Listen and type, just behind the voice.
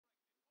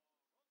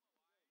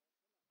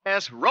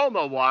Yes,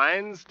 Roma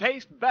wines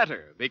taste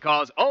better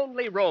because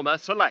only Roma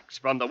selects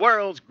from the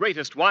world's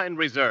greatest wine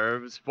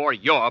reserves for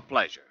your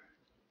pleasure.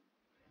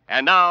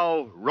 And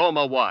now,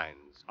 Roma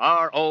Wines,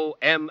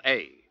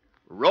 R-O-M-A.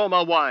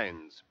 Roma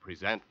Wines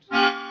present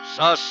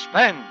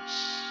Suspense.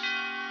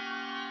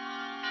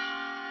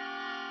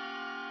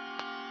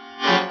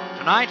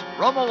 Tonight,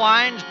 Roma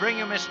Wines bring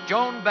you Miss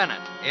Joan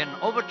Bennett in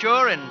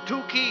Overture in 2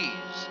 keys,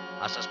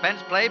 a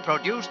suspense play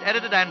produced,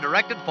 edited, and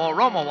directed for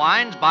Roma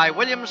Wines by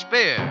William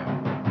Spear.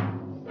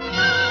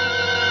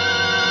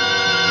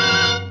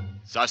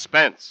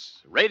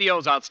 Suspense,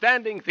 radio's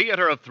outstanding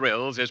theater of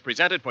thrills, is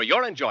presented for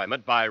your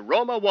enjoyment by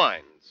Roma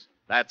Wines.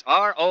 That's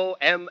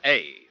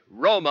R-O-M-A,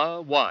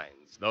 Roma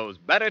Wines, those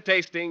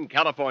better-tasting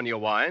California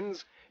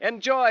wines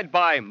enjoyed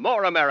by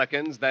more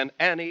Americans than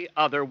any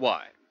other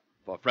wine.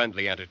 For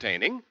friendly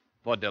entertaining,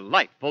 for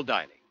delightful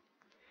dining.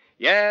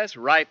 Yes,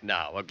 right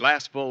now, a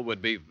glassful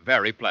would be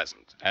very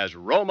pleasant, as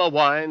Roma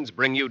Wines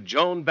bring you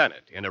Joan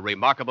Bennett in a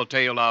remarkable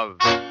tale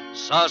of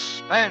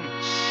Suspense.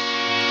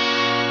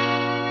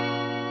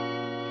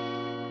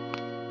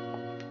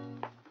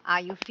 Are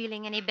you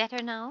feeling any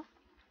better now?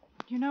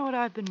 You know what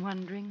I've been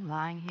wondering,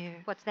 lying here?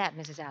 What's that,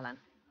 Mrs. Allen?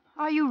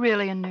 Are you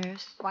really a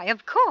nurse? Why,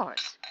 of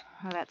course.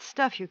 Well, that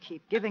stuff you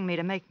keep giving me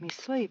to make me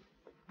sleep,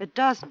 it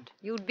doesn't.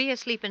 You'd be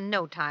asleep in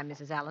no time,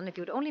 Mrs. Allen, if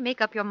you'd only make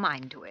up your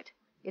mind to it.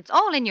 It's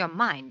all in your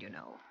mind, you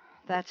know.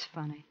 That's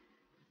funny.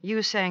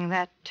 You saying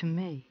that to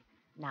me.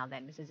 Now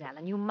then, Mrs.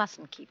 Allen, you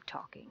mustn't keep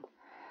talking.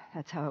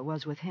 That's how it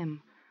was with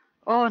him.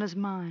 All in his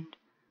mind.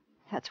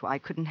 That's why I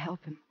couldn't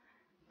help him.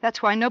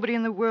 That's why nobody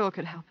in the world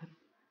could help him.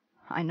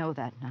 I know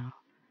that now.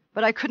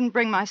 But I couldn't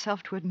bring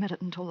myself to admit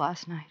it until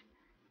last night.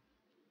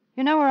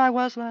 You know where I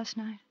was last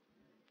night?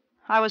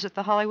 I was at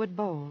the Hollywood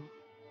Bowl.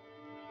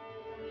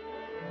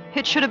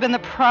 It should have been the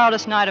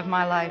proudest night of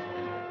my life.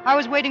 I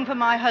was waiting for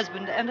my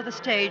husband to enter the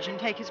stage and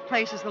take his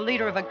place as the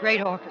leader of a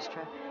great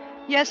orchestra.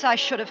 Yes, I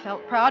should have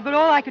felt proud, but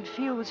all I could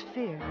feel was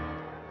fear.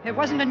 It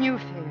wasn't a new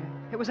fear.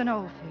 It was an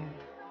old fear,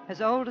 as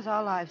old as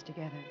our lives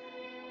together.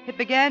 It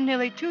began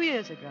nearly 2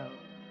 years ago.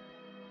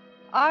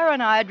 Ira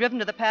and I had driven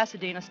to the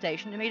Pasadena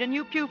station to meet a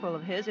new pupil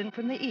of his in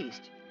from the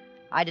East.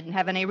 I didn't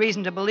have any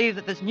reason to believe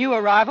that this new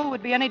arrival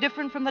would be any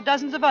different from the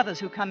dozens of others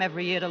who come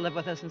every year to live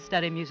with us and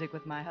study music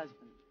with my husband.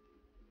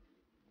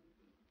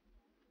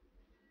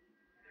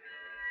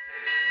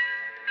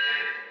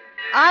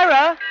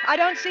 Ira, I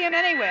don't see him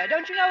anywhere.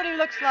 Don't you know what he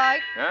looks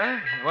like? Huh?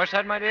 What's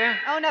that, my dear?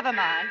 Oh, never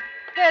mind.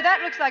 There,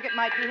 that looks like it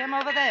might be him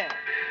over there.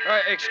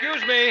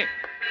 Excuse me.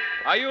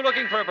 Are you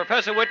looking for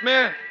Professor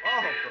Whitmer?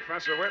 Oh,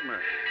 Professor Whitmer.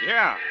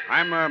 Yeah,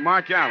 I'm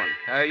Mark Allen.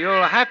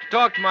 You'll have to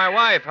talk to my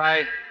wife.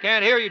 I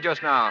can't hear you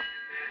just now.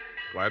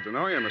 Glad to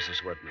know you,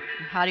 Mrs. Whitmer.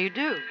 How do you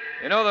do?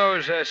 You know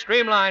those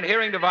streamlined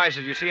hearing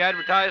devices you see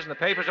advertised in the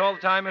papers all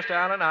the time, Mr.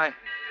 Allen?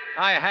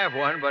 I have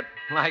one, but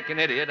like an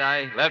idiot,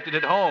 I left it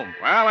at home.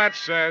 Well,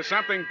 that's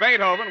something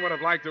Beethoven would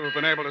have liked to have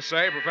been able to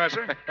say,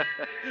 Professor.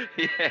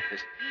 Yes.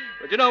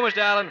 But you know, Mr.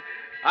 Allen,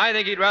 I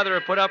think he'd rather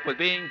have put up with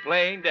being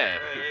plain deaf.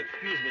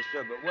 Excuse me,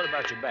 sir, but what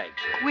about your bag,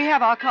 sir? We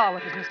have our car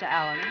with us, Mr.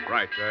 Allen.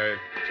 Right.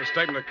 Just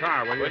take him to the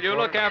car, will you? Will you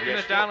look after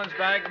Mr. Allen's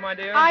bag, my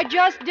dear? I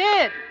just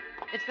did.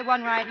 It's the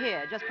one right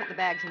here. Just put the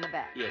bags in the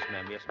back. Yes,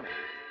 ma'am. Yes, ma'am.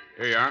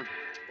 Here you are.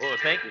 Oh,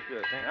 thank you,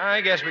 sir. Thank you.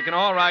 I guess we can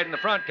all ride in the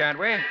front, can't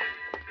we?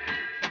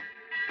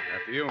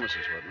 After you,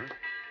 Mrs. Whitmer.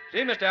 See,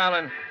 Mr.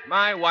 Allen,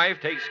 my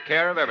wife takes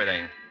care of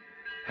everything.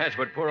 That's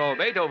what poor old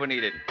Beethoven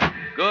needed.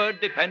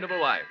 Good, dependable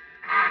wife.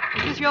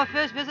 Is this your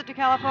first visit to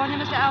California,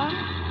 Mr. Allen?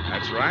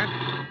 That's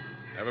right.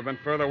 Never been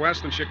further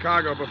west than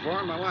Chicago before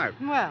in my life.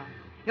 Well,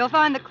 you'll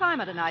find the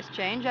climate a nice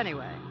change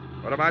anyway.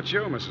 What about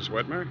you, Mrs.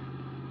 Whitmer?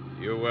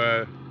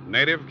 You,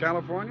 native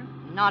California?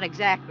 Not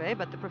exactly,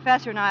 but the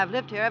professor and I have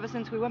lived here ever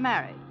since we were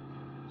married.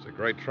 It's a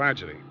great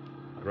tragedy.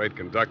 A great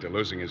conductor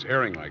losing his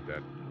hearing like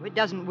that. It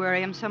doesn't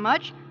worry him so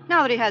much,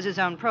 now that he has his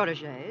own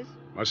protégés.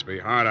 Must be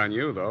hard on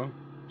you, though,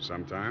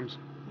 sometimes.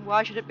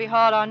 Why should it be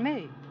hard on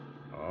me?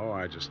 Oh,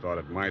 I just thought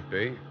it might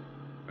be.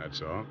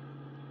 That's all.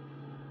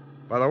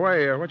 By the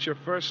way, what's your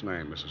first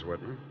name, Mrs.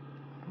 Whitmer?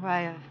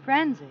 Why,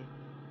 Francie.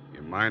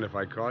 You mind if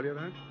I call you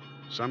that?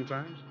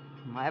 Sometimes?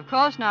 Why, of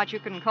course not. You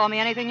can call me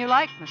anything you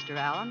like, Mr.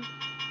 Allen.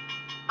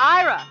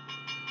 Ira,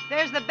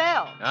 there's the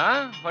bell.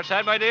 Huh? What's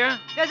that, my dear?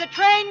 There's a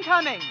train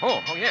coming.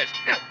 Oh, yes.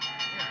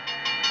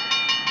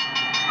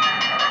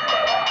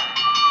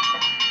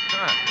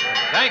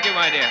 Thank you,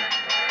 my dear.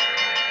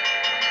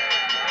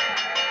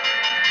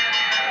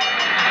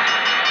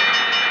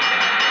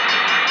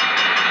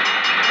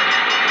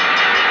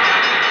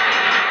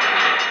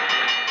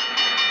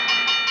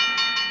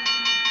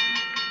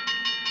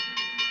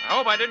 I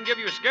hope I didn't give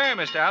you a scare,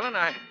 Mr. Allen.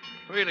 I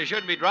really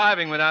shouldn't be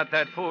driving without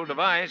that fool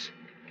device.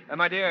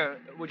 My dear,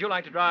 would you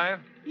like to drive?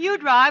 You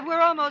drive.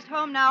 We're almost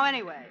home now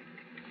anyway.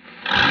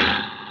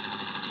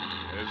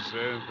 Is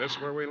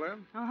this where we live?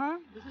 Uh-huh.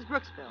 This is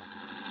Brooksville.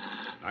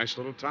 Nice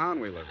little town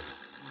we live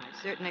in.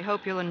 I certainly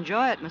hope you'll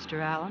enjoy it, Mr.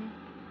 Allen.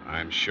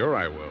 I'm sure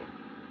I will,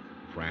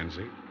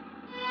 Francie.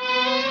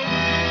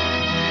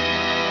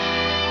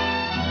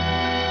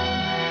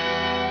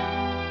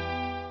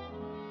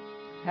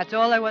 That's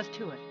all there was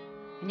to it.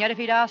 And yet if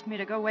he'd asked me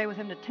to go away with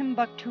him to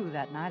Timbuktu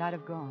that night, I'd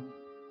have gone.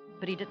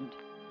 But he didn't.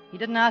 He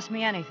didn't ask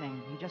me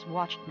anything. He just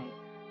watched me.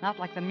 Not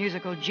like the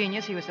musical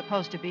genius he was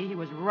supposed to be. He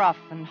was rough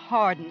and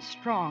hard and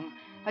strong.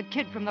 A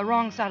kid from the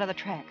wrong side of the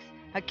tracks.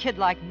 A kid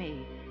like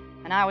me.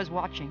 And I was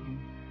watching him.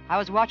 I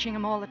was watching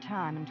him all the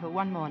time until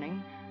one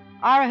morning,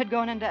 Ira had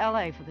gone into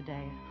L.A. for the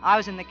day. I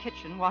was in the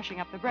kitchen washing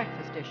up the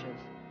breakfast dishes.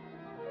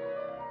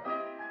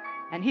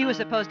 And he was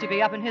supposed to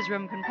be up in his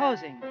room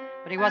composing,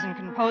 but he wasn't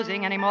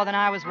composing any more than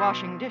I was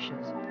washing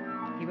dishes.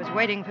 He was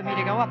waiting for me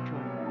to go up to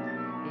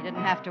him. He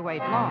didn't have to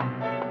wait long.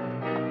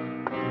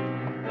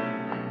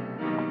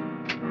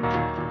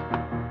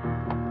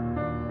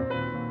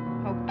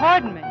 Oh,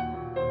 pardon me.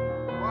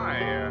 Why,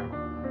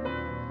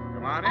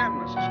 come on in,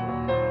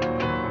 Mrs.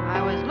 Wilcox.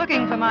 I was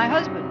looking for my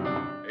husband.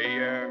 He,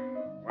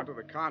 went to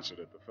the concert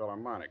at the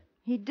Philharmonic.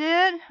 He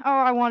did? Oh,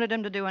 I wanted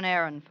him to do an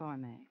errand for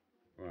me.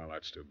 Well,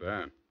 that's too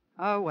bad.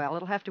 Oh, well,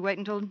 it'll have to wait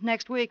until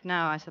next week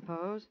now, I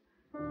suppose.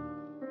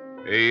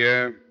 He,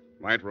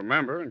 might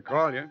remember and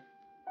call you.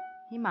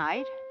 He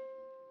might.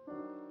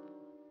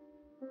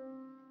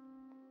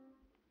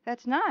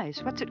 That's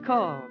nice. What's it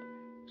called?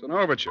 It's an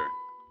overture.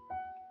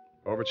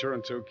 Overture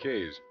in 2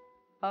 keys.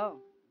 Oh.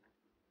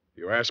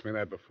 You asked me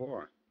that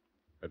before.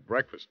 At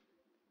breakfast.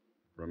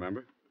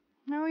 Remember?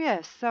 Oh,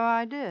 yes, so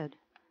I did.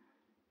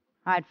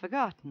 I'd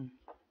forgotten.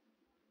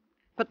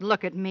 But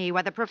look at me.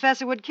 Why, the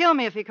professor would kill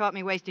me if he caught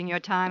me wasting your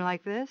time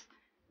like this.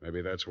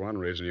 Maybe that's one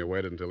reason you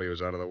waited until he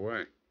was out of the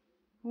way.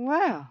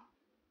 Well.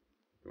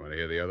 You want to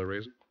hear the other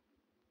reason?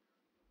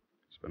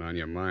 It's been on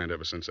your mind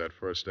ever since that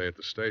first day at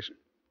the station.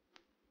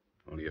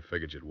 Only you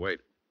figured you'd wait.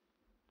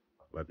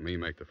 Let me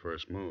make the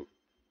first move.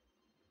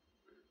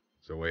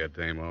 It's the way a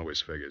dame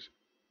always figures.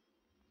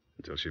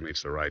 Until she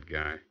meets the right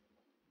guy.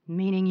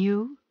 Meaning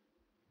you?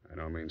 I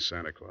don't mean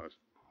Santa Claus.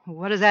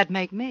 What does that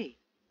make me?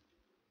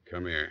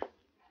 Come here,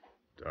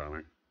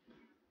 darling.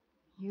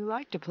 You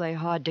like to play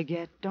hard to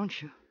get,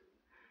 don't you?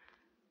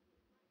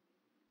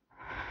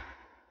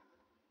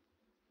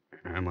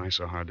 Am I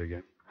so hard to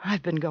get?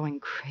 I've been going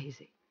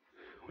crazy.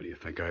 What do you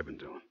think I've been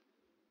doing?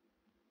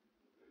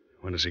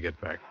 When does he get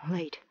back?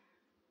 Late.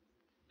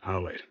 How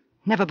late?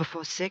 Never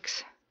before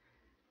 6.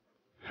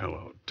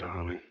 Hello,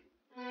 darling.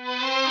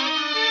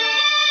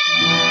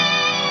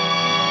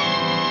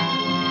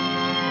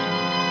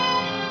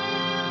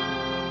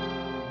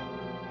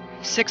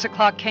 6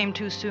 o'clock came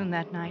too soon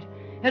that night.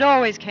 It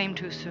always came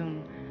too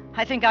soon.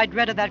 I think I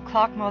dreaded that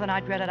clock more than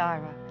I dreaded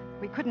Ira.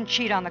 We couldn't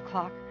cheat on the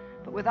clock.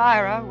 But with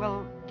Ira,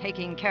 well,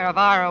 taking care of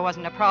Ira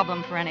wasn't a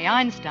problem for any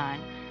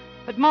Einstein.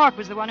 But Mark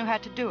was the one who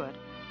had to do it.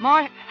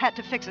 Mark had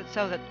to fix it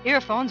so that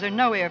earphones or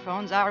no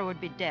earphones, Ira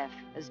would be deaf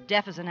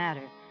as an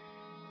adder.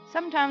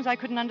 Sometimes I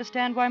couldn't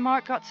understand why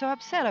Mark got so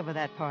upset over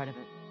that part of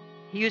it.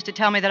 He used to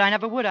tell me that I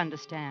never would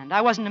understand.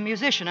 I wasn't a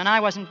musician and I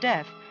wasn't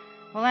deaf.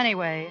 Well,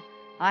 anyway,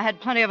 I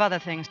had plenty of other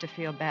things to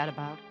feel bad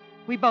about.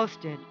 We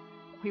both did.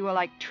 We were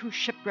like 2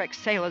 shipwrecked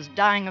sailors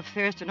dying of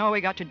thirst, and all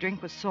we got to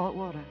drink was salt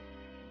water.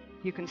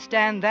 You can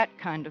stand that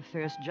kind of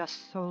thirst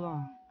just so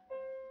long.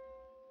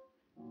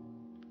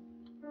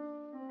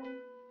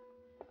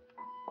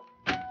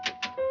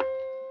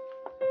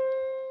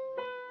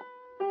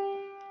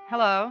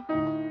 Hello.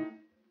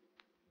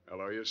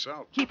 Hello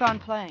yourself. Keep on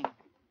playing.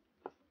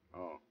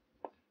 Oh.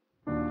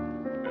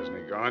 Hasn't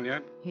he gone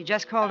yet? He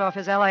just called off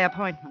his L.A.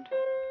 appointment.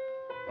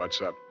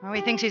 What's up? Oh,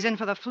 he thinks he's in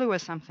for the flu or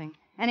something.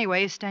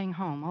 Anyway, he's staying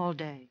home all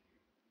day.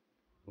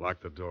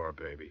 Lock the door,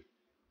 baby.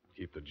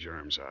 Keep the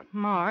germs out.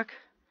 Mark.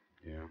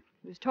 Yeah?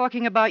 He was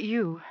talking about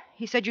you.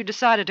 He said you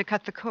decided to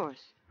cut the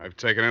course. I've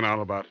taken in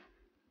all about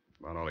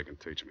all he can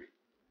teach me.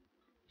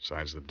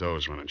 Besides, the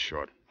dough's running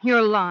short.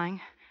 You're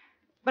lying.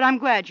 But I'm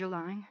glad you're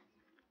lying.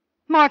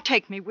 Mark,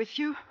 take me with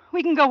you.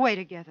 We can go away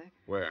together.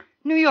 Where?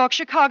 New York,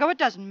 Chicago, it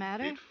doesn't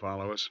matter. He'd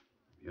follow us.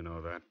 You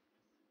know that.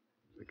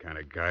 The kind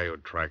of guy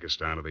who'd track us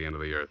down to the end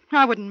of the earth.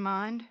 I wouldn't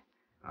mind.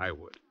 I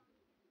would.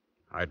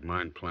 I'd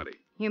mind plenty.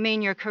 You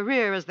mean your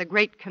career as the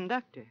great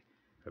conductor?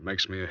 That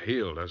makes me a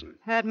heel, doesn't it?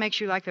 That makes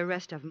you like the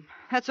rest of them.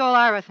 That's all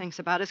Ira thinks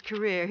about, his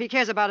career. He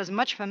cares about as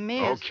much for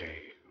me as... Okay.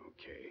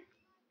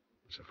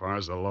 So far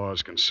as the law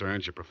is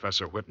concerned, you're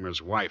Professor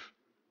Whitmer's wife.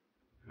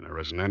 And there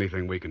isn't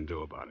anything we can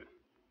do about it.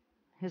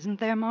 Isn't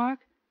there, Mark?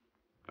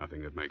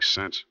 Nothing that makes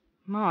sense.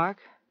 Mark.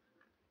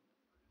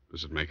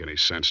 Does it make any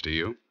sense to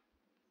you?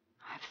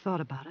 I've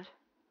thought about it.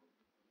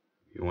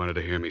 You wanted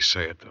to hear me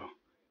say it, though,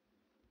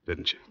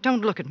 didn't you?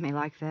 Don't look at me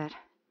like that.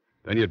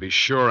 Then you'd be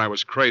sure I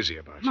was crazy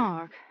about you.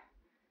 Mark.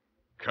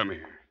 Come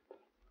here.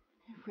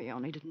 If we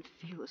only didn't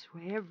feel this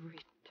way every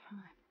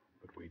time.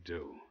 But we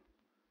do.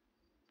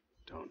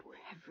 Don't we?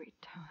 Every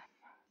time.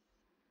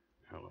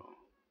 Hello,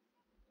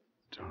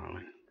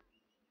 darling.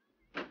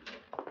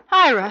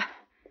 Ira.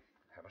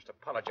 I must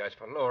apologize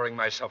for lowering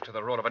myself to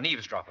the role of an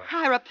eavesdropper.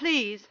 Ira,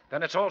 please.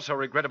 Then it's also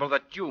regrettable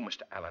that you,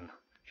 Mr. Allen,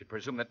 should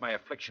presume that my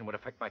affliction would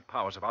affect my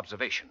powers of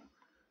observation.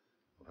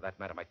 Or for that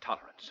matter, my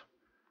tolerance.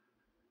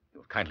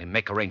 You'll kindly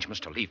make arrangements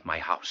to leave my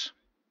house.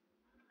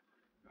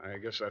 I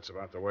guess that's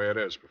about the way it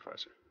is,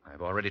 Professor.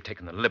 I've already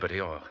taken the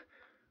liberty, or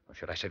or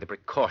should I say the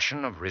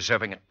precaution of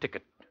reserving a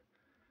ticket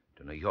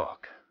to New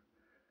York.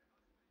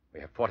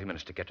 We have 40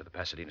 minutes to get to the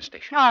Pasadena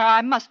station. Ira,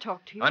 I must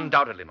talk to you.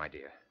 Undoubtedly, my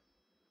dear.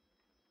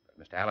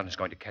 But Mr. Allen is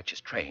going to catch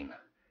his train.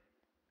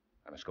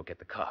 I must go get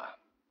the car.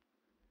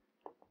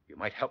 You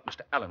might help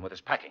Mr. Allen with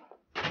his packing.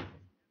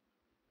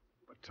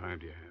 What time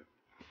do you have?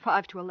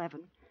 5 to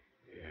 11.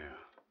 Yeah.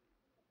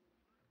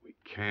 We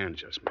can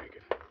just make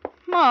it.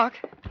 Mark,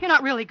 you're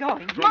not really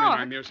going. Throw me my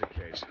Mark! music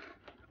case.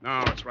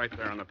 No, it's right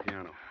there on the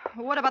piano.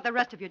 What about the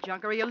rest of your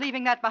junk? Or are you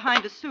leaving that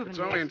behind as souvenirs?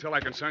 It's only until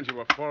I can send you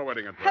a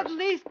forwarding address. At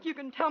least you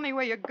can tell me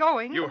where you're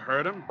going. You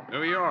heard him.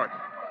 New York.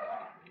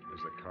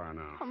 There's the car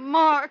now.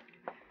 Mark,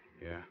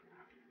 Yeah?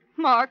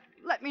 Mark,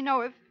 let me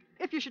know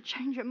if you should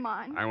change your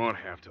mind. I won't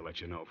have to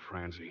let you know,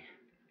 Francie.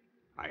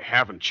 I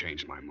haven't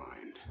changed my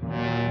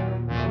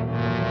mind.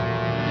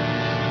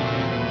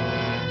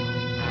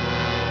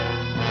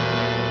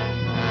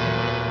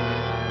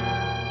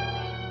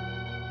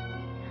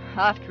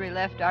 After he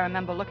left, I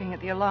remember looking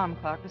at the alarm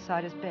clock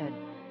beside his bed.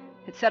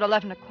 It said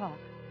 11 o'clock.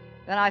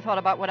 Then I thought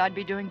about what I'd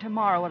be doing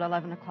tomorrow at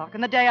 11 o'clock,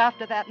 and the day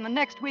after that, and the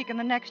next week, and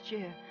the next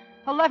year.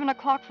 11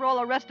 o'clock for all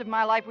the rest of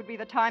my life would be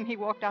the time he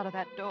walked out of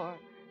that door.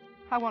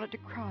 I wanted to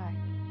cry,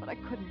 but I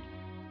couldn't.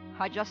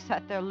 I just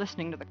sat there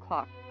listening to the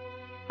clock.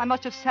 I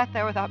must have sat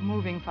there without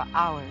moving for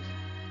hours.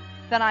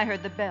 Then I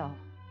heard the bell.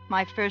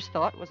 My first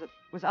thought was it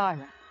was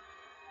Ira.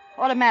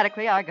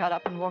 Automatically, I got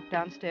up and walked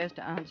downstairs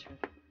to answer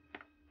it.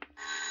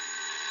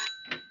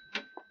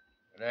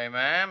 Good day,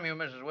 ma'am. You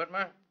Mrs.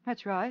 Whitmer?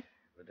 That's right.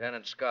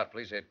 Lieutenant Scott,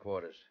 police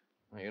headquarters.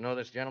 You know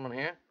this gentleman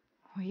here?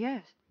 Oh,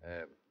 yes.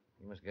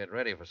 You must get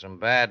ready for some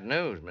bad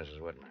news, Mrs.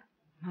 Whitmer.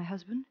 My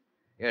husband?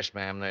 Yes,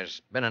 ma'am.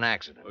 There's been an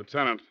accident.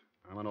 Lieutenant,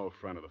 I'm an old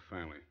friend of the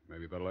family.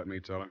 Maybe you better let me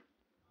tell her.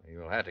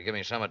 You'll have to give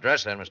me some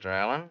address then, Mr.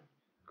 Allen.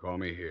 Call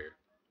me here.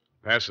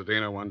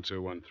 Pasadena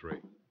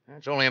 1213.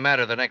 It's only a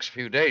matter of the next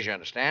few days, you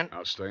understand?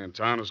 I'll stay in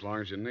town as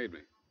long as you need me.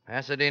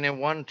 Pasadena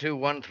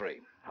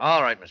 1213.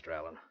 All right, Mr.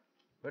 Allen.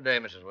 Good day,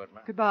 Mrs.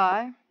 Whitmer.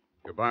 Goodbye.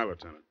 Goodbye,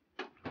 Lieutenant.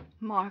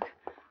 Mark.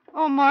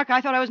 Oh, Mark,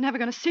 I thought I was never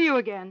going to see you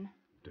again.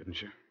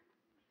 Didn't you?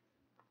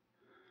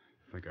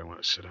 I think I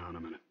want to sit down a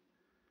minute.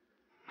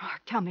 Mark,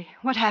 tell me,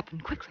 what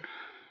happened? Quickly.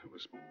 It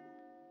was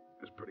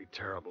pretty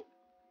terrible.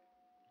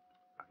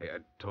 I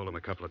told him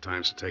a couple of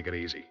times to take it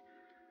easy.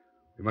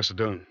 We must have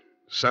done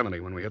 70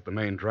 when we hit the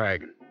main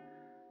drag.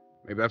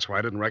 Maybe that's why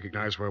I didn't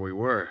recognize where we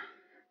were.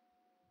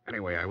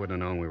 Anyway, I wouldn't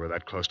have known we were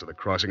that close to the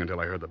crossing until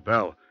I heard the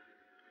bell.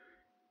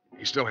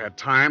 He still had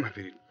time. If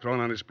he'd thrown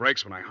on his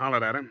brakes when I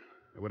hollered at him,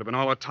 there would have been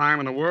all the time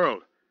in the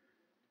world.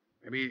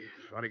 Maybe he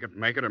thought he could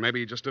make it, or maybe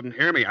he just didn't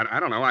hear me. I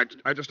don't know.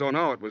 I just don't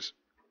know. It was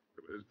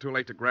too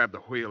late to grab the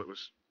wheel. It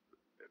was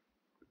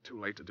too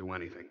late to do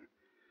anything.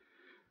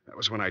 That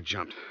was when I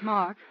jumped.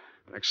 Mark.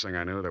 The next thing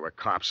I knew, there were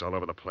cops all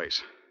over the place.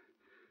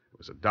 There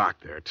was a doc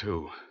there,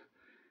 too.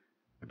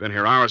 I'd been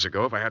here hours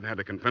ago if I hadn't had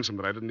to convince them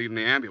that I didn't need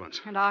any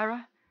ambulance. And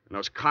Ira? And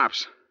those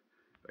cops,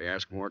 they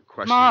asked more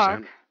questions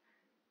Mark. then.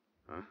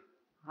 Huh?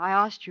 I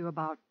asked you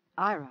about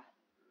Ira.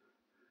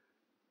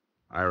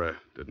 Ira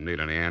didn't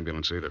need any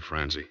ambulance either,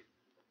 Francie.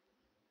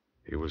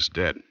 He was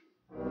dead.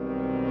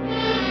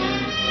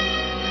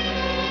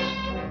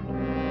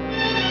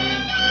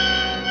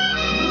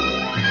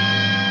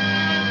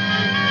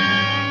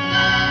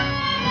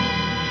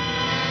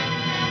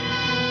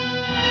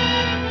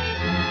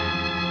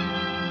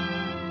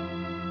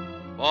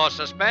 For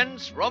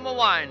Suspense, Roma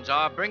Wines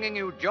are bringing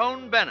you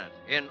Joan Bennett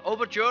in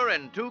Overture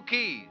in 2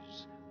 keys.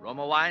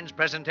 Roma Wines'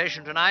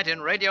 presentation tonight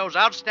in radio's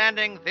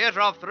outstanding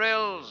theater of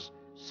thrills,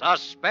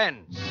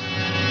 Suspense.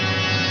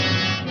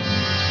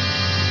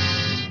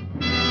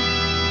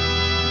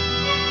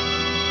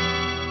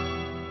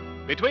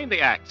 Between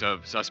the acts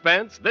of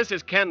Suspense, this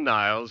is Ken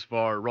Niles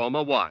for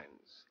Roma Wines.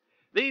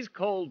 These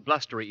cold,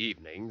 blustery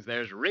evenings,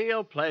 there's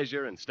real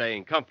pleasure in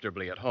staying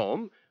comfortably at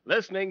home,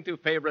 listening to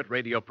favorite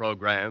radio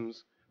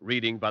programs,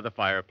 reading by the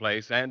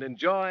fireplace, and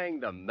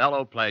enjoying the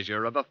mellow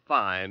pleasure of a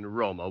fine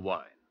Roma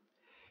wine.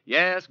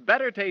 Yes,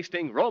 better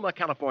tasting Roma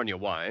California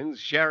wines,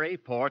 sherry,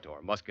 port,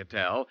 or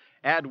muscatel,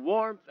 add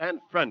warmth and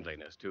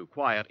friendliness to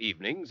quiet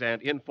evenings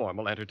and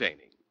informal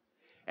entertaining.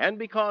 And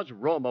because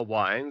Roma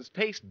wines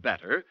taste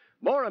better,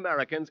 more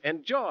Americans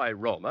enjoy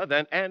Roma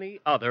than any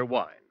other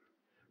wine.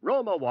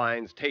 Roma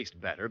wines taste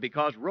better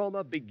because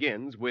Roma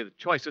begins with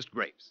choicest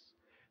grapes.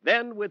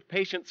 Then, with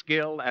patient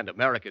skill and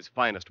America's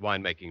finest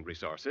winemaking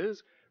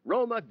resources,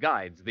 Roma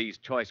guides these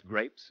choice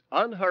grapes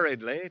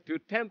unhurriedly to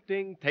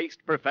tempting taste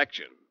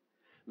perfection.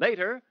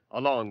 Later,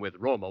 along with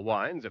Roma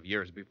wines of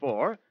years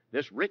before,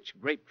 this rich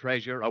grape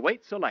treasure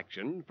awaits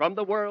selection from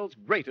the world's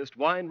greatest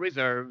wine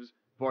reserves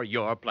for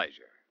your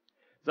pleasure.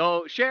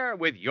 So share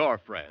with your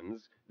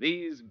friends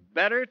these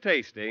better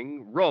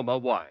tasting Roma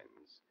wines.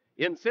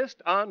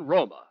 Insist on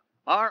Roma,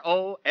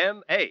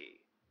 R-O-M-A,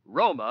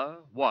 Roma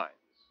wines.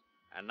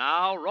 And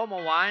now,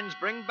 Roma Wines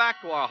bring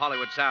back to our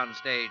Hollywood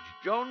soundstage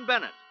Joan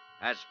Bennett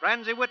as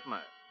Francie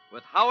Whitmer,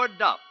 with Howard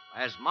Duff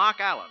as Mark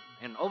Allen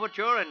in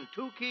Overture in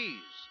 2 keys.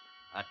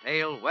 A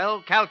tale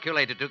well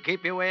calculated to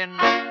keep you in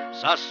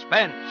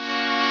suspense.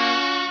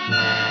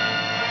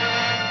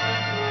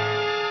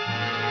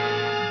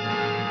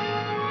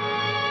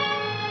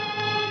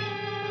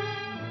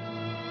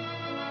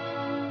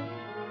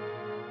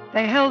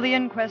 They held the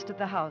inquest at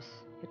the house.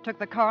 It took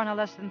the coroner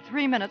less than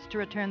 3 minutes to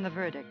return the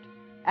verdict.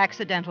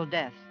 Accidental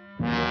death.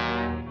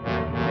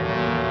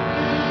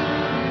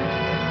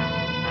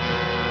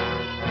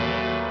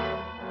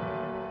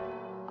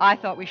 I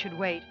thought we should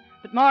wait,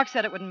 but Mark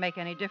said it wouldn't make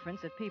any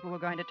difference. If people were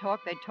going to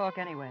talk, they'd talk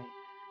anyway.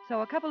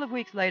 So a couple of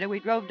weeks later, we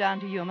drove down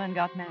to Yuma and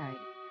got married.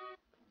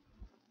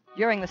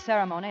 During the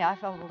ceremony, I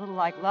felt a little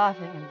like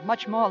laughing and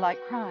much more like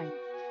crying.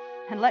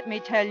 And let me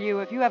tell you,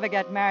 if you ever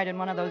get married in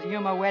one of those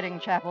Yuma wedding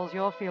chapels,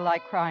 you'll feel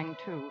like crying,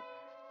 too.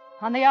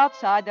 On the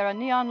outside, there are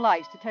neon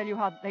lights to tell you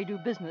how they do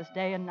business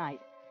day and night.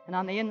 And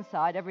on the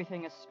inside,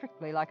 everything is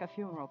strictly like a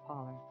funeral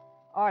parlor.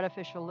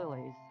 Artificial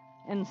lilies,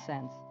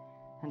 incense,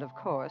 and, of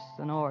course,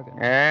 an organ.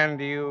 And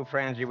do you,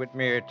 Francie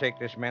Whitmere, take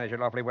this man as your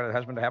lawfully wedded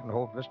husband to happen to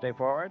hold from this day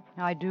forward?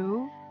 I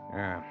do.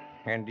 Ah.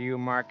 And do you,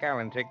 Mark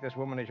Allen, take this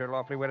woman as your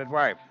lawfully wedded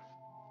wife?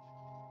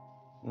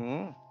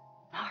 Mark.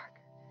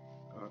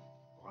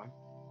 What?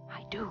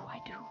 I do.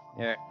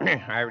 Yeah,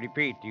 I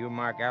repeat, do you,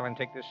 Mark Allen,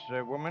 take this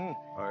woman?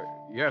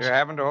 Yes. To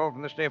happen to hold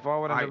from this day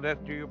forward until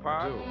death do you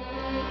part? Do.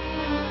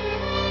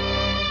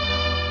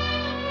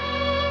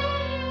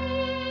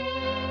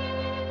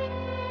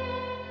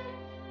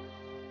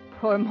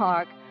 Poor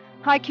Mark.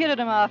 I kidded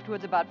him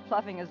afterwards about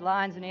fluffing his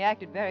lines, and he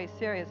acted very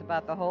serious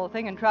about the whole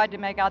thing and tried to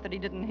make out that he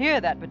didn't hear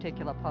that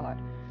particular part.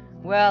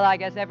 Well, I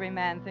guess every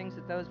man thinks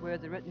that those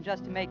words are written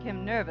just to make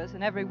him nervous,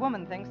 and every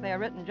woman thinks they are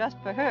written just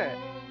for her.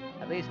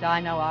 At least I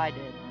know I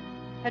did.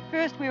 At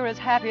first, we were as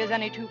happy as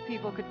any two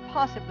people could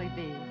possibly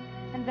be.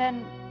 And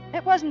then,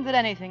 it wasn't that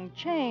anything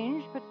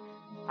changed, but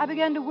I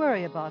began to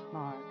worry about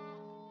Mark.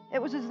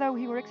 It was as though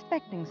he were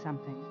expecting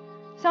something.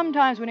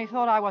 Sometimes when he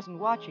thought I wasn't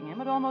watching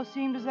him, it almost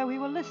seemed as though he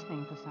were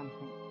listening for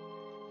something.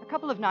 A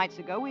couple of nights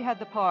ago, we had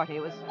the party.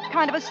 It was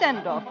kind of a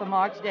send-off for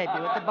Mark's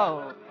debut at the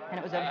Bowl. And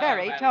it was a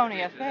very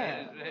Tony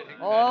affair.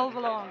 All the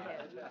long hair.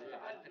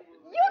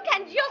 You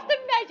can just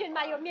imagine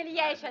my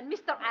humiliation,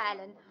 Mr.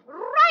 Allen.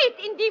 Right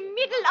in the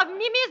middle of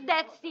Mimi's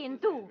death scene,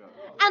 too.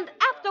 And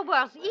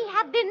afterwards, he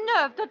had the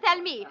nerve to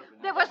tell me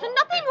there was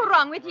nothing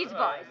wrong with his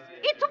voice.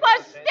 It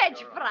was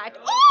stage fright.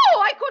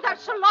 Oh, I could have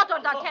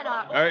slaughtered that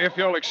tenor. If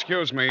you'll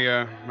excuse me,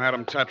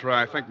 Madam Tetra,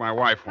 I think my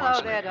wife wants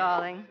Hello there,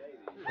 darling.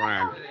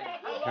 Frank,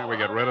 can't we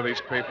get rid of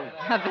these people?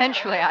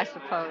 Eventually, I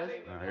suppose.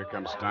 Here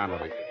comes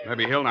Donnelly.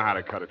 Maybe he'll know how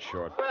to cut it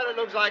short. Well, it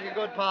looks like a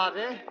good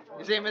party.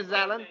 You see, Mrs.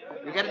 Allen,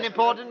 you get an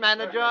important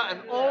manager,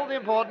 and all the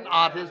important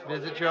artists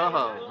visit your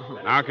home.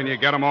 Now can you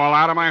get them all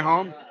out of my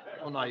home?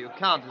 Well, no, you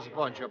can't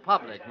disappoint your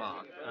public,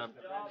 Mark.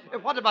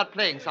 What about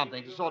playing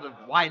something to sort of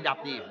wind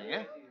up the evening,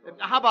 eh?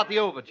 How about the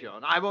Overture?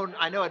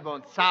 I know it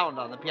won't sound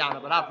on the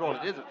piano, but after all,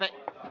 it is effective.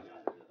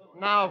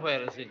 Now,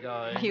 where is he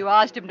going? You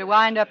asked him to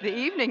wind up the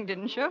evening,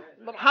 didn't you?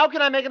 But how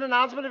can I make an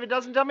announcement if he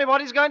doesn't tell me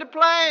what he's going to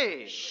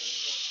play?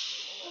 Shh.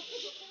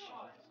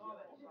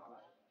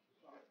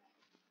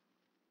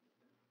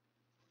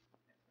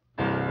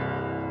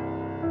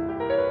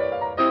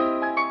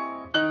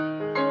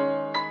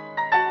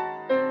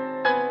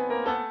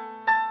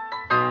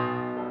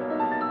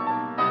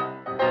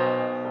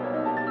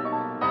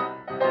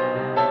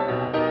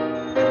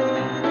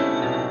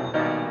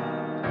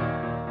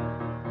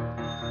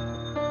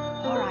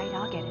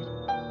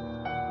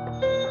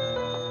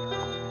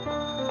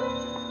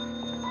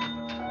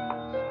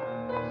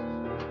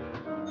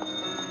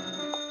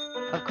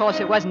 Of course,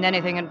 it wasn't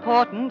anything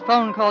important.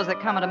 Phone calls that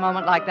come at a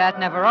moment like that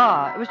never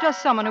are. It was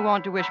just someone who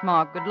wanted to wish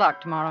Mark good luck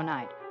tomorrow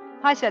night.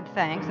 I said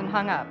thanks and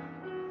hung up.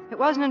 It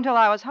wasn't until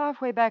I was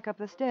halfway back up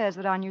the stairs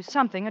that I knew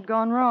something had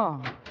gone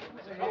wrong.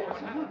 Oh,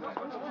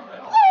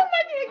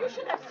 my dear, you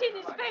should have seen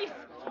his face.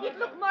 It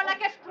looked more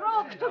like a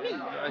stroke to me.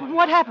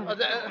 What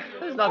happened?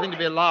 There's nothing to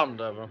be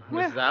alarmed over,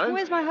 Mrs. Allen.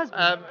 Where's my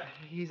husband?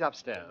 He's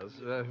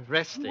upstairs,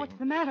 resting. What's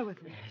the matter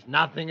with me?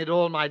 Nothing at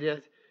all, my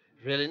dear.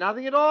 Really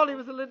nothing at all. He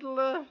was a little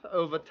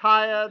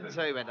overtired,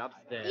 so he went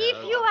upstairs.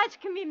 If you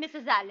ask me,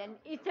 Mrs. Allen,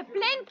 it's a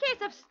plain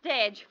case of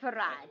stage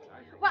fright.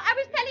 Well, I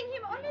was telling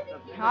him only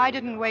that... I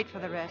didn't wait for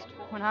the rest.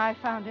 When I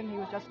found him, he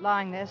was just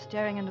lying there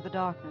staring into the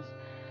darkness.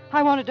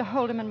 I wanted to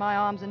hold him in my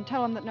arms and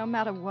tell him that no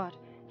matter what,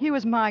 he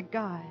was my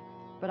guy.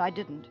 But I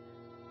didn't.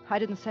 I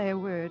didn't say a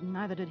word, and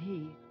neither did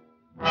he.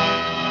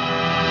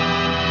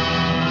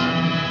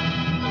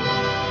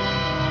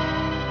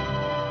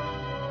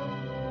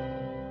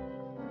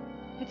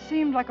 It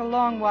seemed like a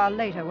long while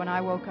later when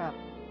I woke up.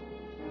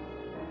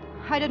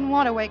 I didn't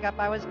want to wake up.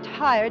 I was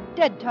tired,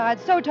 dead tired,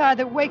 so tired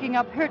that waking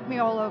up hurt me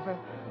all over.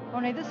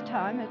 Only this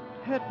time it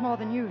hurt more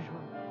than usual.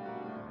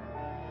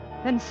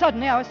 Then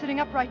suddenly I was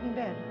sitting upright in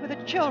bed, with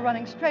a chill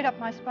running straight up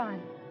my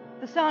spine.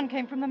 The sound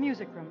came from the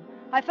music room.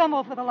 I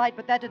fumbled for the light,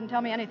 but that didn't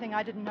tell me anything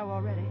I didn't know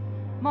already.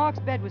 Mark's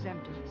bed was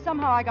empty.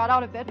 Somehow I got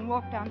out of bed and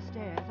walked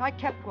downstairs. I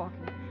kept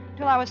walking,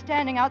 till I was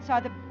standing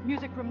outside the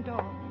music room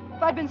door.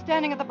 If I'd been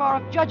standing at the bar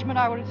of judgment,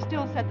 I would have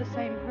still said the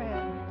same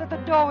prayer, that the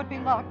door would be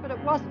locked, but it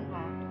wasn't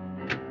locked.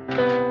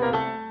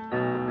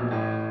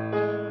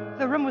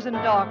 The room was in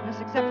darkness,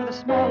 except for the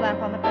small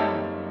lamp on the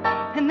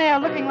piano. And there,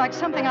 looking like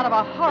something out of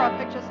a horror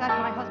picture, sat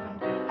my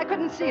husband. I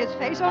couldn't see his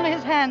face, only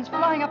his hands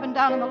flying up and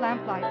down in the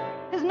lamplight.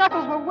 His His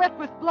knuckles were wet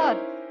with blood.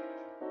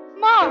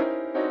 Mark!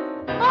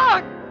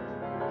 Mark!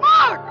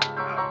 Mark!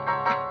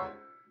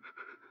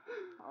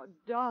 Oh,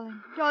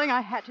 darling. Darling,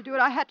 I had to do it.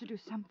 I had to do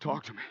something.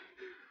 Talk to me.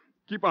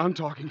 Keep on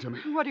talking to me.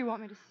 What do you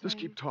want me to say? Just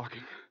keep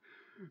talking.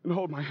 And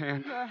hold my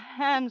hand. Your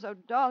hands, oh,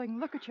 darling.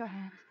 Look at your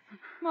hands.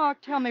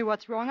 Mark, tell me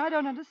what's wrong. I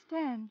don't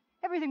understand.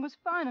 Everything was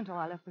fine until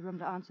I left the room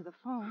to answer the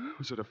phone.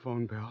 Was it a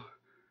phone bell?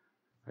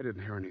 I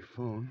didn't hear any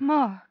phone.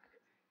 Mark.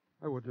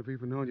 I wouldn't have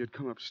even known you'd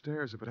come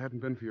upstairs if it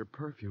hadn't been for your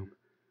perfume.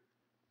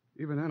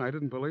 Even then, I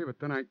didn't believe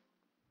it. Then I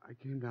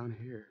came down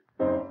here.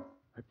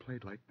 I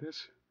played like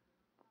this.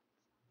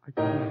 I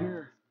couldn't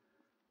hear.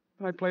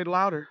 Then I played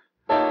louder.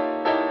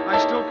 I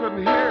still couldn't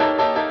hear.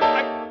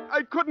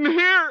 I couldn't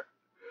hear.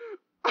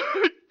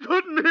 I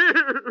couldn't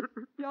hear.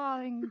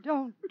 Darling,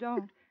 don't.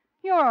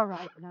 You're all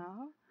right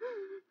now.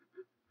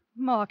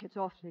 Mark, it's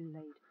awfully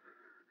late.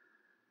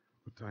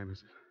 What time is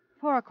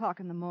it? 4 o'clock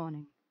in the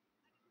morning.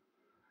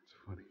 It's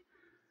funny.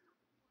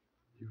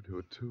 You do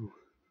it, too.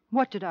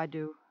 What did I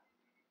do?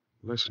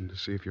 Listen to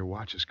see if your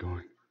watch is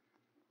going.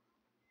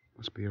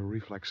 Must be a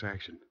reflex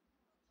action.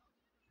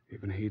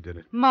 Even he did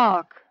it.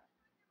 Mark.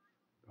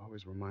 It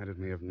always reminded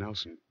me of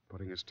Nelson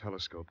putting his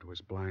telescope to his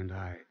blind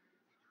eye.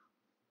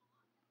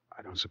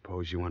 I don't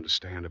suppose you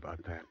understand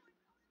about that.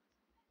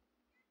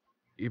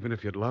 Even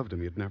if you'd loved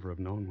him, you'd never have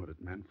known what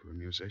it meant for a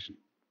musician.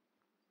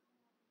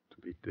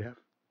 To be deaf.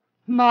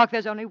 Mark,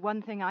 there's only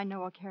one thing I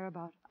know or care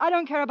about. I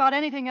don't care about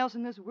anything else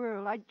in this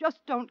world. I just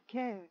don't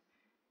care.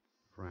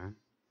 Fran?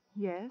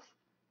 Yes?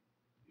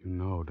 You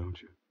know,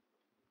 don't you?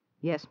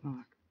 Yes,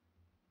 Mark.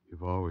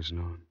 You've always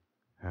known,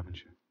 haven't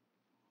you?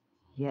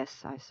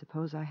 Yes, I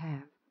suppose I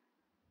have.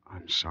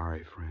 I'm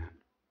sorry, Fran.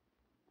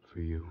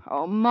 For you.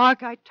 Oh,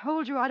 Mark, I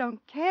told you I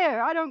don't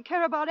care. I don't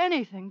care about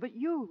anything but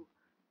you.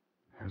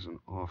 Has an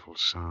awful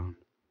sound.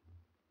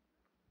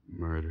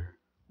 Murder.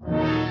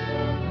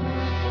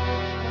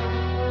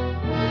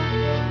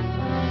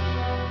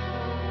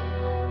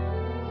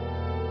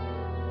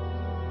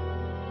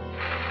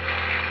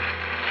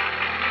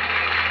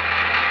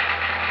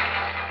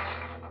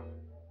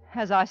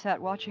 As I sat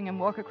watching him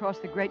walk across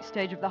the great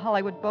stage of the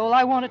Hollywood Bowl,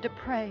 I wanted to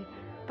pray,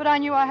 but I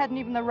knew I hadn't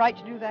even the right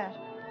to do that.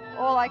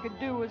 All I could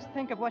do was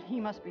think of what he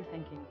must be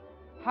thinking,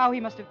 how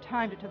he must have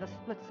timed it to the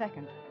split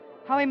second,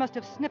 how he must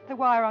have snipped the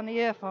wire on the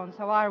earphone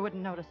so Ira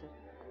wouldn't notice it,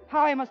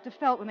 how he must have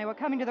felt when they were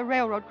coming to the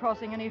railroad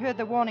crossing and he heard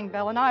the warning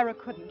bell and Ira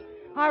couldn't.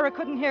 Ira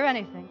couldn't hear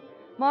anything.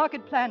 Mark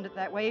had planned it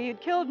that way. He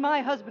had killed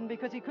my husband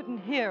because he couldn't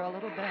hear a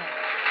little bell.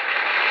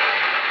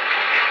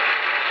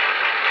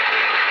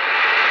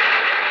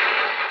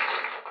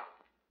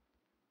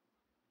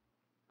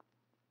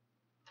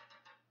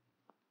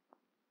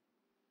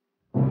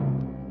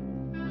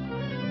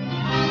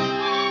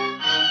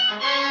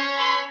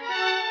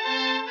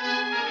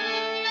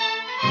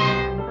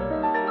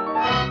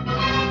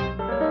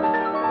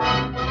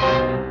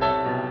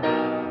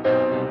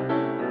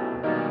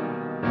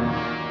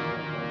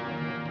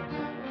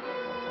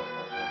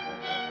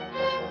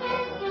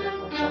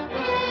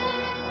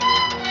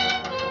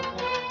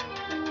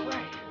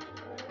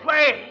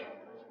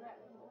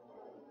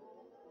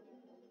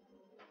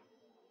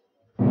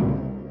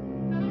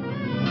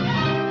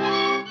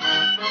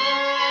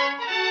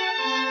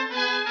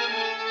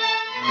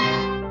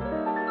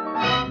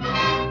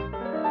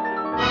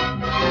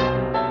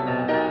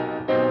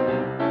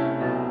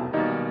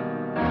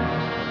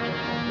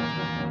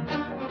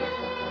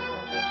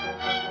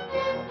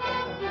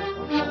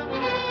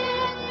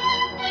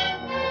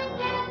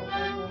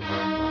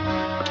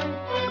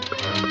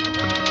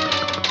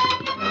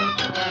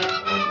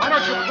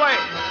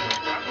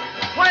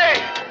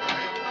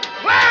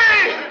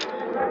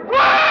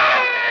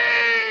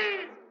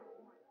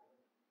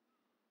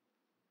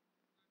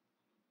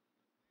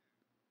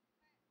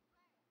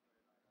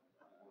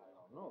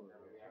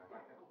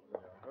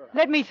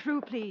 Let me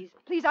through, please.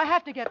 Please, I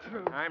have to get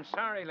through. I'm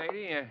sorry,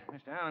 lady.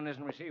 Mr. Allen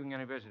isn't receiving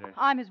any visitors.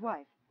 I'm his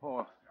wife. Oh,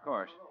 of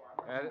course.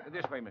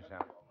 This way, Miss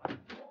Allen.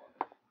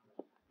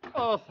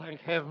 Oh, thank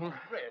heaven.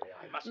 Really,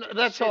 I must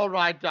That's all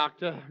right,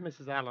 Doctor.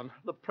 Mrs. Allen,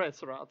 the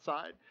press are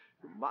outside.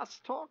 You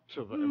must talk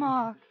to them.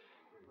 Mark.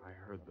 I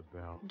heard the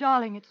bell.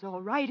 Darling, it's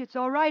all right. It's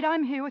all right.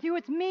 I'm here with you.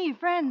 It's me,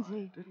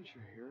 Francie. Didn't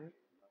you hear it?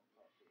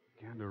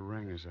 It began to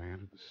ring as I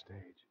entered the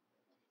stage.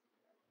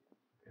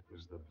 It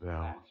was the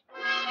bell.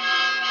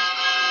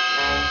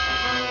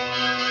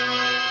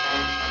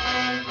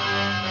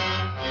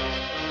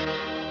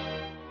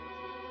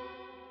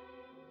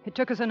 It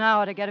took us an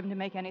hour to get him to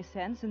make any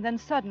sense, and then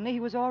suddenly he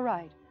was all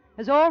right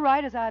as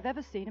I've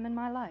ever seen him in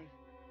my life.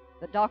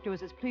 The doctor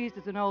was as pleased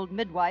as an old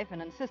midwife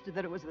and insisted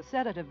that it was the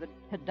sedative that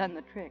had done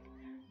the trick.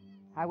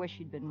 I wish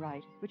he'd been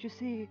right, but you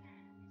see,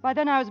 by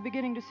then I was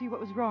beginning to see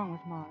what was wrong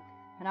with Mark,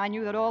 and I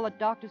knew that all the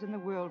doctors in the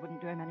world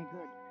wouldn't do him any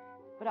good.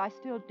 But I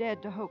still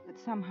dared to hope that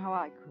somehow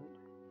I could.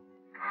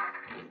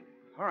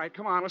 All right,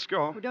 come on, let's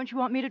go. Well, don't you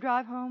want me to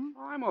drive home?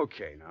 Oh, I'm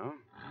okay now.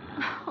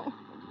 Oh,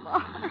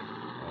 Mark.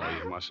 Oh,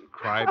 you mustn't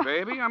cry,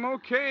 baby. I'm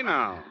okay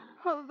now.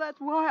 Oh, that's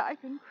why I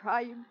can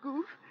cry, you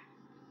goof.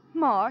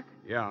 Mark.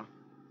 Yeah?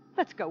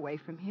 Let's go away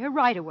from here,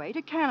 right away,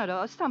 to Canada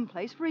or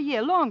someplace for a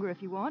year, longer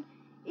if you want.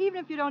 Even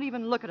if you don't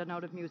even look at a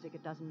note of music,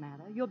 it doesn't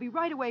matter. You'll be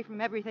right away from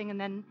everything, and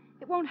then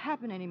it won't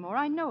happen anymore.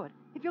 I know it.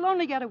 If you'll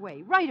only get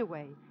away, right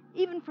away.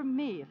 Even from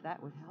me, if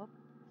that would help.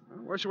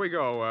 Where should we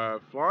go?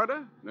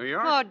 Florida? New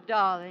York? Oh,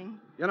 darling.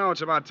 You know,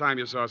 it's about time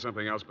you saw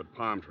something else but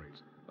palm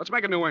trees. Let's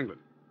make it New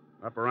England.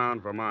 Up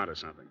around Vermont or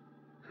something.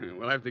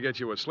 We'll have to get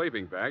you a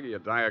sleeping bag or you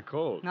die of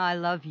cold. I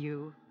love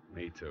you.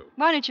 Me too.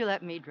 Why don't you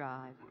let me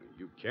drive?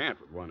 You can't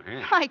with one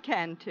hand. I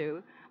can,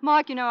 too.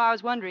 Mark, you know, I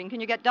was wondering, can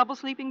you get double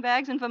sleeping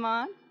bags in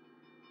Vermont?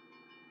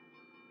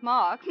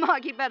 Mark,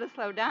 you better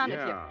slow down if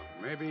you... Yeah,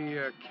 maybe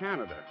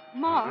Canada.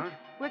 Mark, Uh-huh.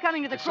 we're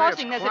coming to the They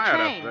crossing. say it's There's a quiet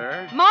train. up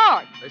there.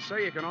 Mark! They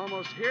say you can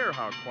almost hear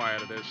how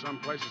quiet it is some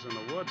places in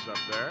the woods up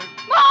there.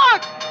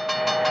 Mark!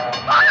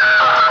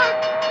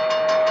 Mark!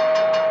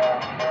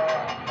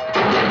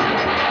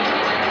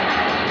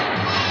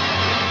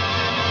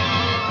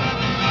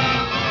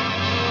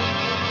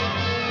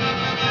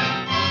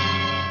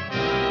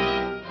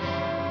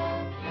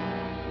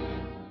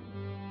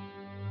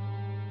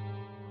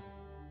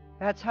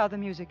 That's how the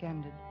music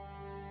ended.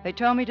 They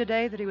told me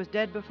today that he was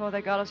dead before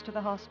they got us to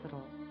the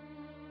hospital.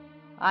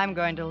 I'm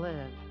going to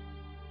live.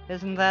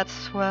 Isn't that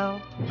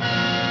swell?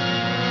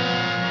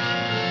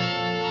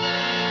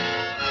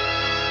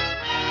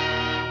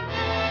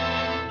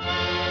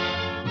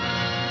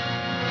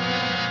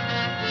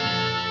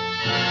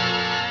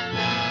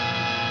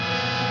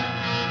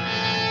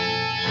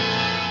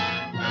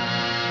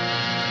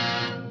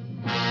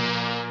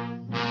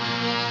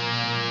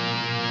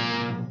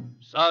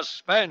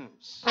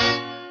 Suspense.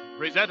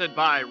 Presented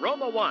by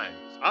Roma Wines,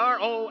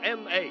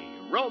 R-O-M-A,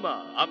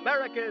 Roma,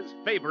 America's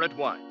favorite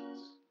wines.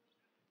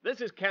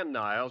 This is Ken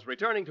Niles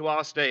returning to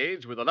our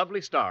stage with a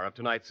lovely star of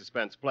tonight's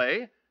suspense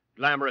play,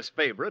 glamorous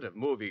favorite of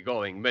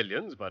movie-going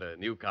millions, but a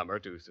newcomer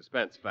to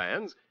suspense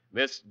fans,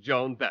 Miss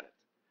Joan Bennett.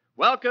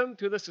 Welcome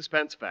to the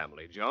Suspense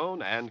family,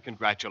 Joan, and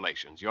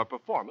congratulations. Your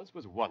performance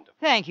was wonderful.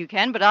 Thank you,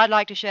 Ken, but I'd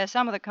like to share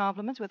some of the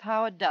compliments with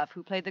Howard Duff,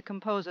 who played the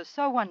composer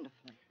so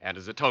wonderfully. And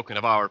as a token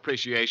of our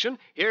appreciation,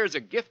 here's a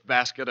gift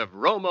basket of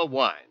Roma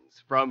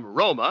wines from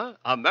Roma,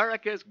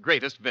 America's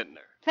greatest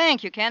vintner.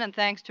 Thank you, Ken, and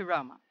thanks to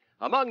Roma.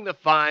 Among the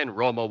fine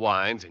Roma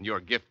wines in your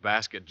gift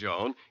basket,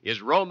 Joan,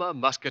 is Roma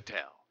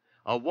Muscatel,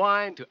 a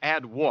wine to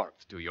add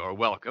warmth to your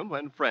welcome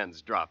when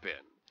friends drop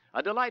in.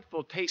 A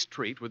delightful taste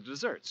treat with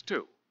desserts,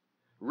 too.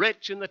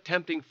 Rich in the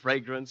tempting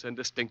fragrance and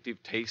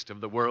distinctive taste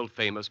of the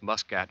world-famous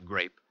Muscat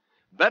grape,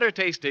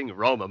 better-tasting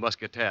Roma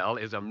Muscatel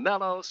is a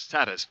mellow,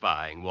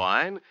 satisfying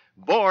wine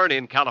born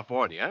in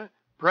California,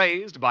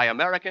 praised by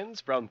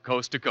Americans from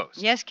coast to coast.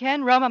 Yes,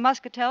 Ken, Roma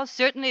Muscatel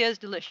certainly is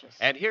delicious.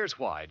 And here's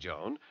why,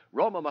 Joan.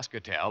 Roma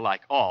Muscatel,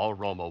 like all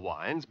Roma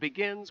wines,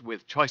 begins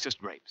with choicest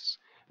grapes.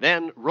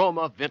 Then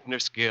Roma vintner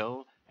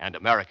skill and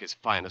America's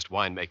finest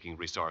winemaking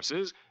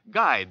resources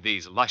guide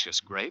these luscious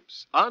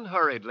grapes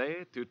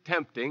unhurriedly to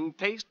tempting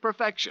taste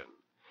perfection.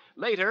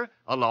 Later,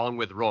 along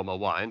with Roma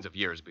wines of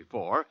years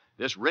before,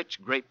 this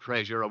rich grape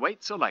treasure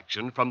awaits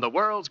selection from the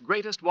world's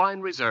greatest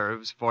wine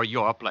reserves for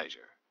your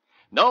pleasure.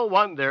 No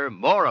wonder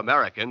more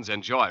Americans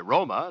enjoy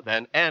Roma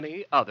than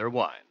any other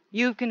wine.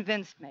 You've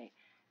convinced me.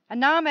 And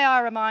now may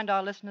I remind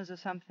our listeners of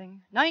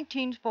something?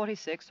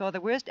 1946 saw the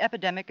worst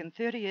epidemic in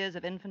 30 years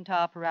of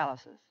infantile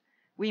paralysis.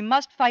 We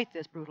must fight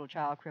this brutal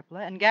child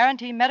crippler and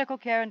guarantee medical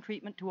care and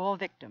treatment to all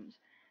victims.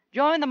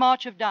 Join the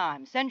March of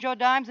Dimes. Send your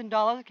dimes and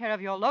dollars care of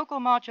your local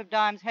March of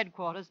Dimes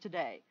headquarters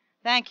today.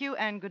 Thank you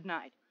and good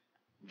night.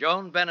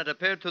 Joan Bennett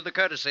appeared through the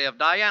courtesy of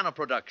Diana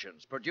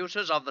Productions,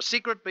 producers of The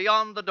Secret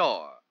Beyond the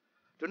Door.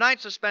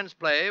 Tonight's suspense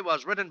play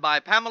was written by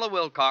Pamela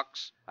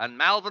Wilcox and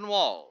Malvin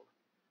Wald.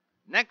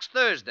 Next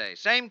Thursday,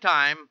 same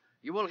time,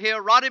 you will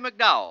hear Roddy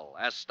McDowell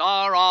as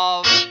star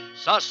of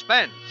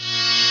Suspense.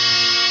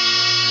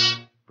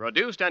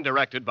 Produced and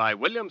directed by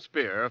William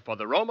Spear for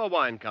the Roma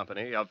Wine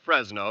Company of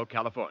Fresno,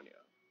 California.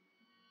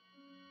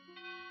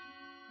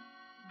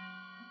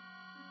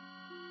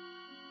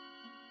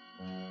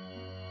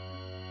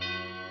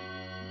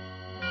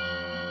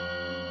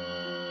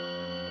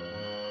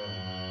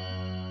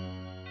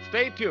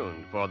 Stay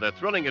tuned for the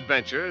thrilling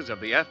adventures of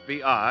the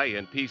FBI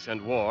in Peace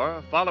and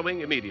War,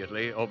 following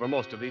immediately over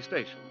most of these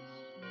stations.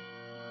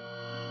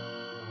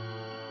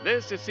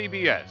 This is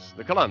CBS,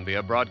 the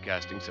Columbia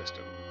Broadcasting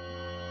System.